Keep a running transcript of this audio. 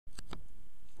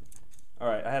All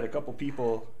right, I had a couple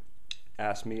people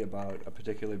ask me about a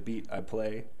particular beat I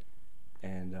play,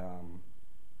 and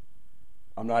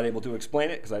I'm not able to explain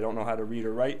it because I don't know how to read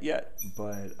or write yet,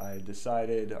 but I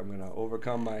decided I'm going to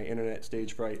overcome my internet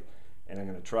stage fright, and I'm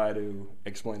going to try to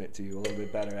explain it to you a little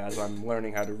bit better as I'm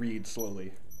learning how to read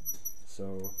slowly.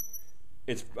 So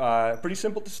it's pretty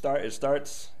simple to start. It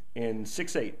starts in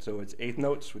 6/8, so it's eighth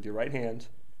notes with your right hand.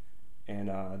 And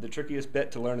the trickiest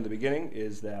bit to learn in the beginning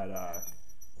is that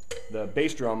the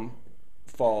bass drum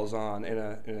falls on, in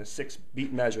a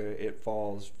 6-beat measure, it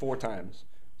falls 4 times.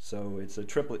 So it's a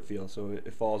triplet feel. So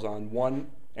it falls on 1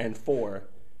 and 4,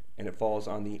 and it falls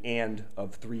on the and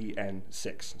of 3 and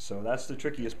 6. So that's the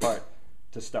trickiest part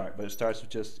to start. But it starts with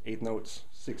just 8 notes,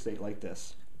 6/8 like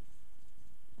this.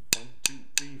 1, 2,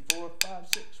 3, 4, 5,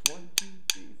 6. 1, 2,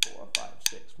 3, 4, 5,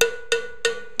 6. 1.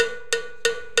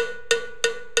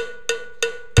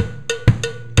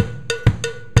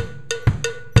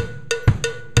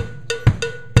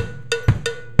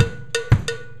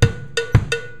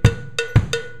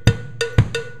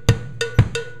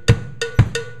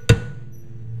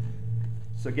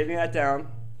 So getting that down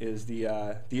is the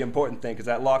important thing, because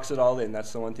that locks it all in.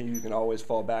 That's the one thing you can always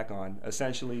fall back on.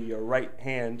 Essentially, your right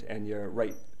hand and your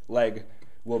right leg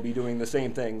will be doing the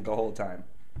same thing the whole time.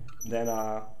 Then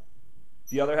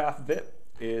the other half of it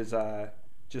is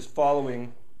just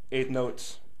following 8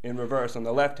 notes in reverse on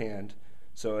the left hand,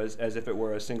 so as if it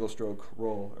were a single stroke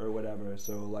roll or whatever.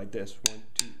 So like this: 1,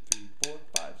 2, 3, 4,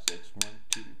 5, 6. 1,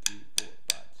 2, 3, 4,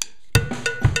 5, 6.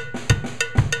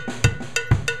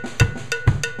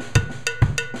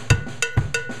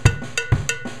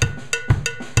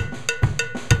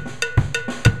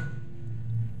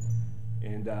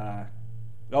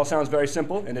 It all sounds very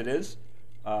simple, and it is.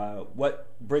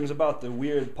 What brings about the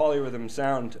weird polyrhythm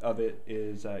sound of it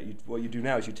is what you do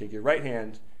now is you take your right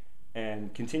hand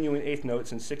and continuing eighth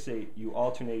notes in 6/8, you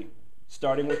alternate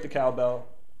starting with the cowbell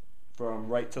from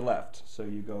right to left. So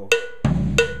you go.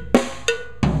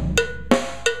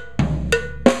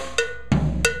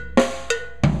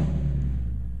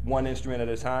 One instrument at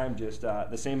a time, just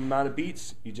the same amount of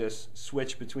beats, you just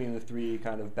switch between the 3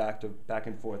 kind of back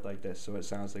and forth like this, so it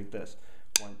sounds like this.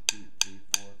 1, 2, 3,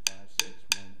 4, 5, 6.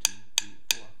 1, 2, 3,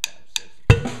 4, 5, 6.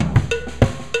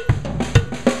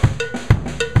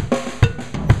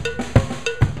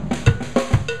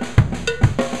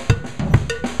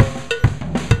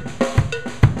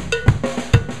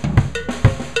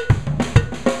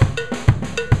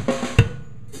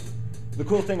 The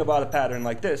cool thing about a pattern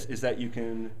like this is that you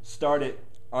can start it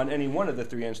on any one of the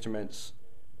 3 instruments.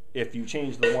 If you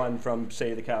change the one from,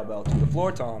 say, the cowbell to the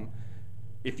floor tom,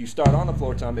 if you start on the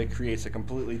floor tom, it creates a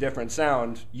completely different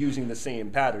sound using the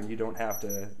same pattern. You don't have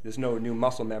to, there's no new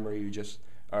muscle memory, you just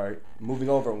are moving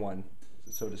over one,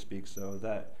 so to speak. So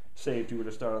that, say if you were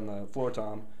to start on the floor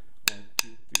tom, 1, 2,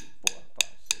 3, 4,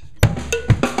 5, 6.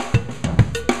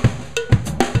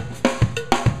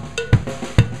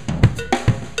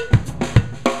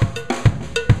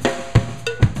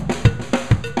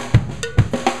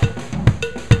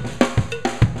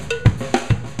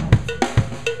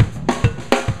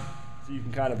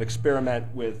 Kind of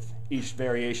experiment with each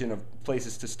variation of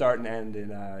places to start and end,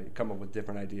 and come up with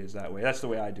different ideas that way. That's the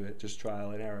way I do it, just trial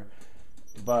and error.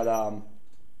 But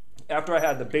after I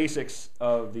had the basics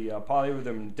of the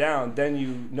polyrhythm down, then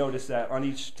you notice that on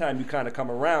each time you kind of come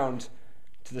around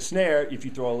to the snare, if you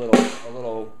throw a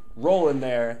little roll in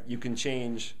there, you can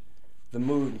change the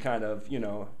mood and kind of,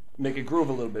 make it groove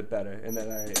a little bit better. And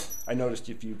then I noticed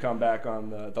if you come back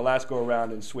on the last go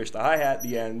around and switch the hi-hat at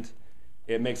the end,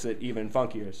 it makes it even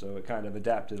funkier, so it kind of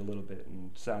adapted a little bit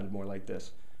and sounded more like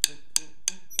this.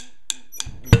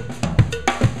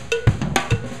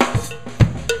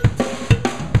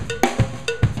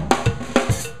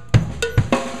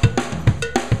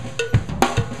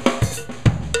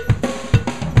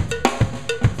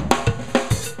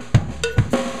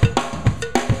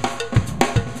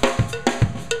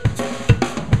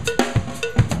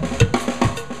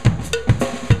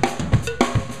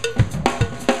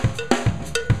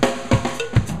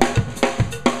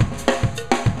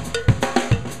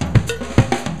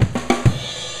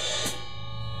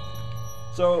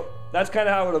 So that's kind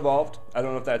of how it evolved. I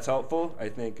don't know if that's helpful. I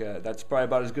think that's probably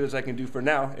about as good as I can do for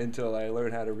now until I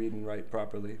learn how to read and write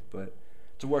properly. But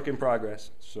it's a work in progress.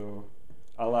 So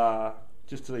I'll,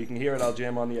 just so you can hear it, I'll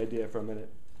jam on the idea for a minute.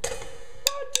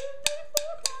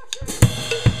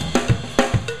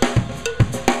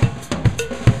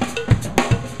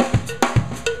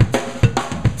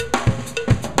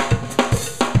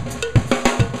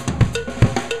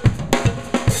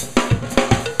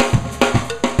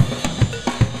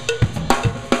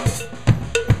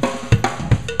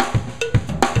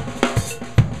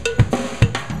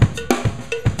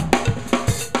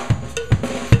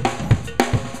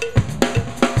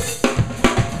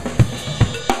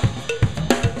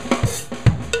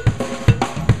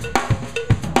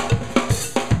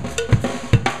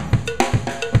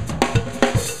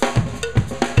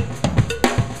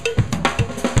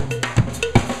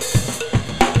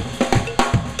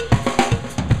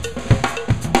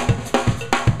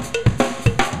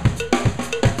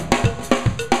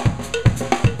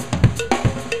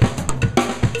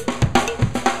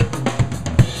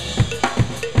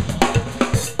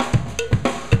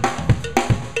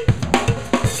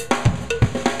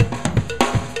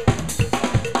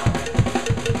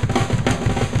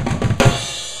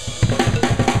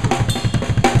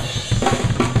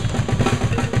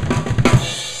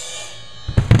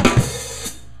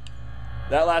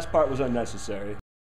 part was unnecessary.